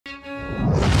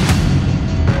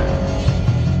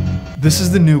This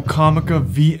is the new Comica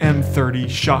VM30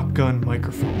 shotgun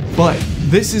microphone. But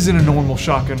this isn't a normal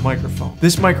shotgun microphone.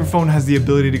 This microphone has the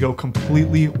ability to go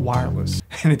completely wireless,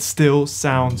 and it still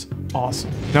sounds awesome.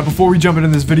 Now, before we jump into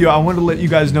this video, I wanted to let you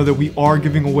guys know that we are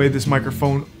giving away this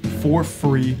microphone for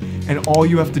free, and all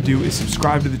you have to do is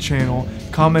subscribe to the channel,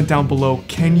 comment down below,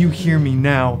 "Can you hear me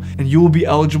now?" and you will be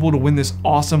eligible to win this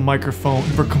awesome microphone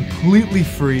for completely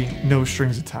free, no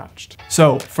strings attached.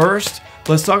 So first,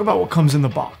 let's talk about what comes in the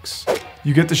box.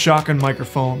 You get the shotgun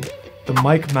microphone, the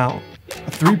mic mount,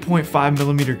 a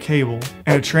 3.5mm cable,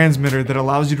 and a transmitter that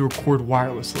allows you to record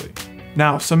wirelessly.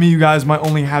 Now, some of you guys might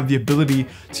only have the ability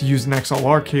to use an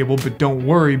XLR cable, but don't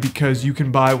worry, because you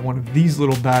can buy one of these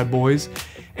little bad boys,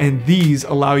 and these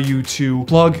allow you to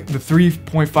plug the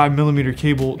 3.5mm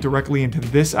cable directly into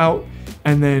this out,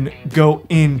 and then go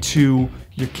into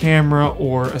your camera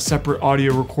or a separate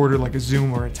audio recorder like a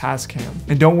Zoom or a Tascam.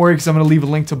 And don't worry, because I'm going to leave a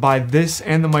link to buy this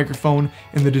and the microphone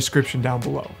in the description down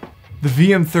below. The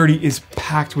VM30 is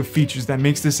packed with features that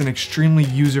makes this an extremely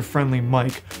user-friendly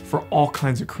mic for all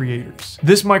kinds of creators.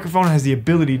 This microphone has the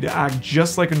ability to act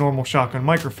just like a normal shotgun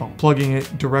microphone, plugging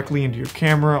it directly into your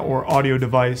camera or audio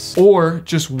device, or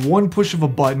just one push of a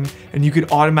button and you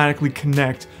could automatically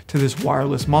connect to this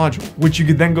wireless module, which you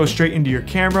could then go straight into your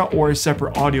camera or a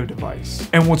separate audio device.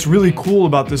 And what's really cool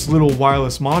about this little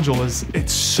wireless module is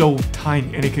it's so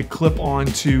tiny, and it could clip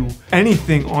onto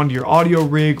anything, onto your audio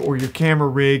rig or your camera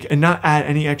rig, and not add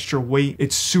any extra weight.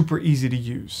 It's super easy to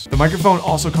use. The microphone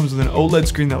also comes with an OLED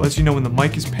screen that lets you know when the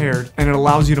mic is paired, and it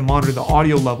allows you to monitor the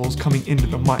audio levels coming into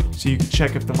the mic. So you can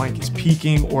check if the mic is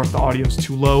peaking or if the audio is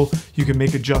too low. You can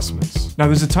make adjustments. Now,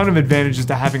 there's a ton of advantages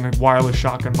to having a wireless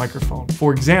shotgun microphone.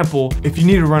 For example, if you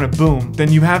need to run a boom,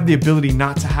 then you have the ability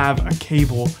not to have a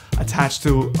cable attached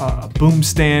to a boom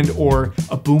stand or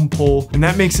a boom pole, and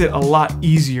that makes it a lot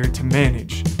easier to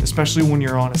manage, especially when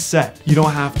you're on a set. You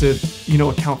don't have to,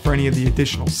 account for any of the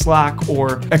additional slack,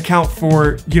 or account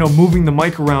for, moving the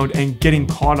mic around and getting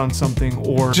caught on something,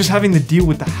 or just having to deal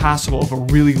with the hassle of a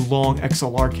really long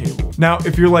XLR cable. Now,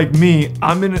 if you're like me,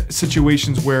 I'm in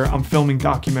situations where I'm filming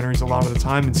documentaries a lot of the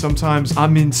time, and sometimes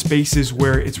I'm in spaces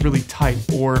where it's really tight,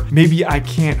 or maybe I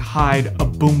can't hide a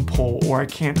boom pole, or I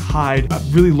can't hide a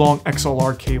really long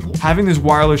XLR cable. Having this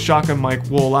wireless shotgun mic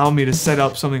will allow me to set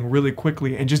up something really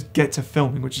quickly and just get to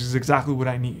filming, which is exactly what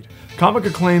I need. Comica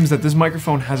claims that this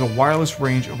microphone has a wireless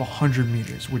range of 100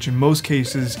 meters, which in most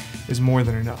cases is more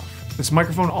than enough. This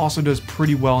microphone also does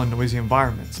pretty well in noisy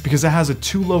environments because it has a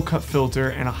 2 low-cut filter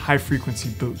and a high-frequency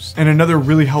boost. And another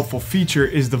really helpful feature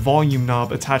is the volume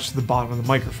knob attached to the bottom of the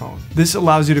microphone. This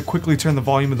allows you to quickly turn the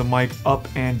volume of the mic up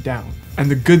and down. And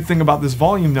the good thing about this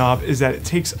volume knob is that it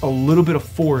takes a little bit of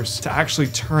force to actually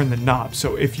turn the knob.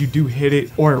 So if you do hit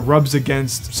it or it rubs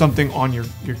against something on your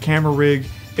camera rig,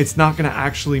 it's not going to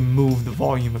actually move the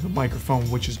volume of the microphone,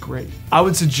 which is great. I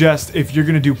would suggest, if you're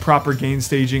going to do proper gain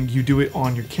staging, you do it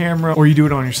on your camera or you do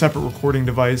it on your separate recording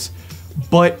device.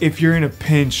 But if you're in a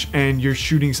pinch and you're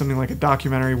shooting something like a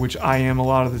documentary, which I am a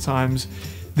lot of the times,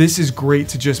 this is great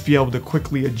to just be able to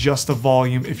quickly adjust the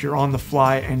volume if you're on the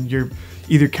fly and you're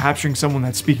either capturing someone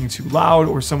that's speaking too loud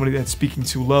or somebody that's speaking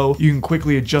too low. You can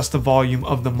quickly adjust the volume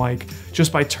of the mic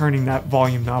just by turning that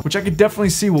volume knob, which I could definitely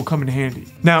see will come in handy.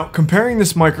 Now, comparing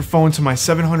this microphone to my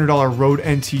 $700 Rode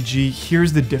NTG,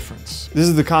 here's the difference. This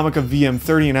is the Comica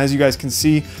VM30, and as you guys can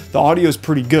see, the audio is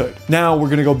pretty good. Now we're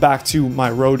gonna go back to my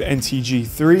Rode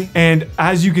NTG3, and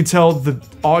as you can tell, the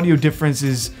audio difference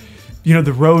is,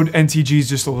 the Rode NTG is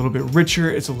just a little bit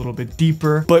richer, it's a little bit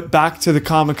deeper, but back to the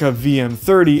Comica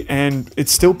VM30, and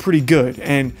it's still pretty good.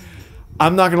 And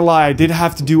I'm not gonna lie, I did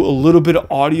have to do a little bit of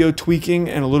audio tweaking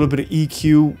and a little bit of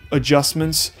EQ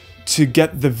adjustments to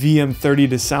get the VM30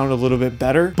 to sound a little bit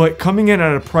better. But coming in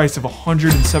at a price of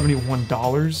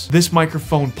 $171, this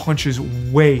microphone punches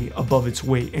way above its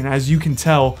weight. And as you can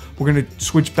tell, we're gonna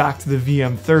switch back to the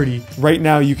VM30. Right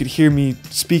now, you could hear me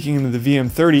speaking into the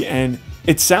VM30, and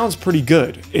it sounds pretty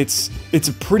good. It's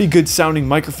a pretty good sounding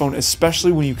microphone,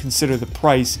 especially when you consider the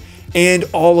price and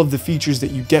all of the features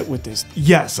that you get with this.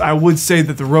 Yes, I would say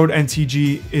that the Rode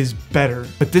NTG is better,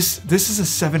 but this is a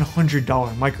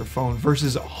 $700 microphone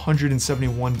versus a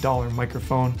 $171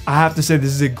 microphone. I have to say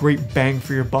this is a great bang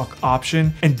for your buck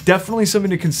option, and definitely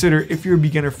something to consider if you're a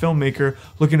beginner filmmaker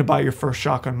looking to buy your first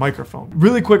shotgun microphone.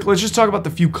 Really quick, let's just talk about the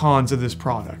few cons of this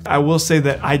product. I will say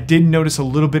that I did notice a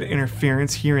little bit of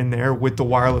interference here and there with the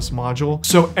wireless module.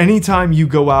 So anytime you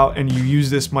go out and you use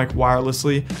this mic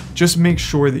wirelessly, just make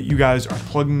sure that you guys are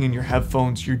plugging in your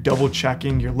headphones, you're double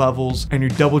checking your levels and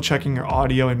you're double checking your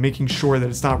audio and making sure that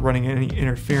it's not running any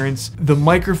interference. The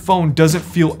microphone doesn't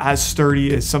feel as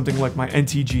sturdy as something like my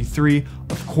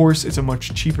NTG3. Of course, it's a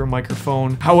much cheaper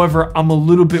microphone. However, I'm a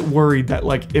little bit worried that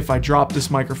like if I drop this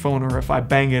microphone or if I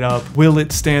bang it up, will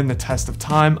it stand the test of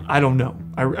time? I don't know.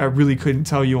 I really couldn't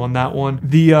tell you on that one.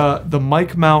 The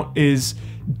mic mount is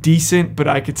decent, but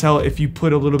I could tell if you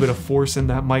put a little bit of force in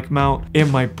that mic mount, it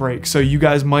might break. So you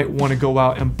guys might want to go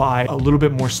out and buy a little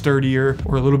bit more sturdier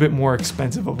or a little bit more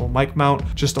expensive of a mic mount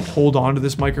just to hold on to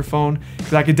this microphone,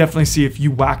 because I could definitely see if you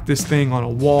whack this thing on a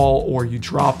wall or you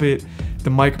drop it, the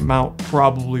mic mount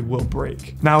probably will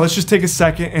break. Now let's just take a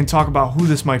second and talk about who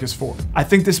this mic is for. I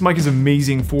think this mic is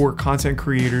amazing for content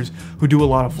creators who do a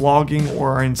lot of vlogging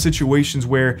or are in situations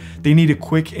where they need a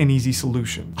quick and easy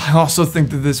solution. I also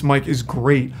think that this mic is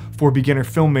great for beginner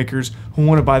filmmakers who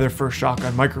want to buy their first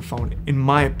shotgun microphone. In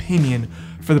my opinion,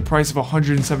 for the price of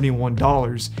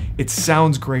 $171, it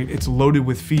sounds great, it's loaded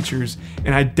with features,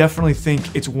 and I definitely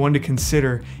think it's one to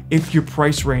consider if your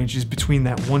price range is between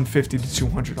that $150 to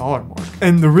 $200 mark.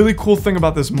 And the really cool thing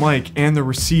about this mic and the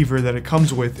receiver that it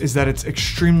comes with is that it's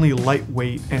extremely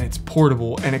lightweight and it's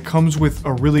portable, and it comes with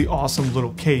a really awesome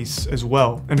little case as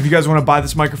well. And if you guys want to buy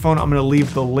this microphone, I'm going to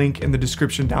leave the link in the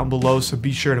description down below, so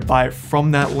be sure to buy it from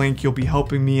that link. You'll be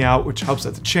helping me out, which helps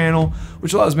out the channel,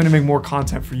 which allows me to make more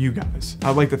content for you guys.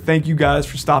 I'd like to thank you guys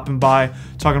for stopping by,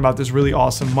 talking about this really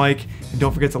awesome mic, and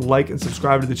don't forget to like and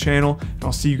subscribe to the channel, and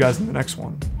I'll see you guys in the next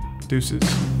one.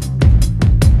 Deuces.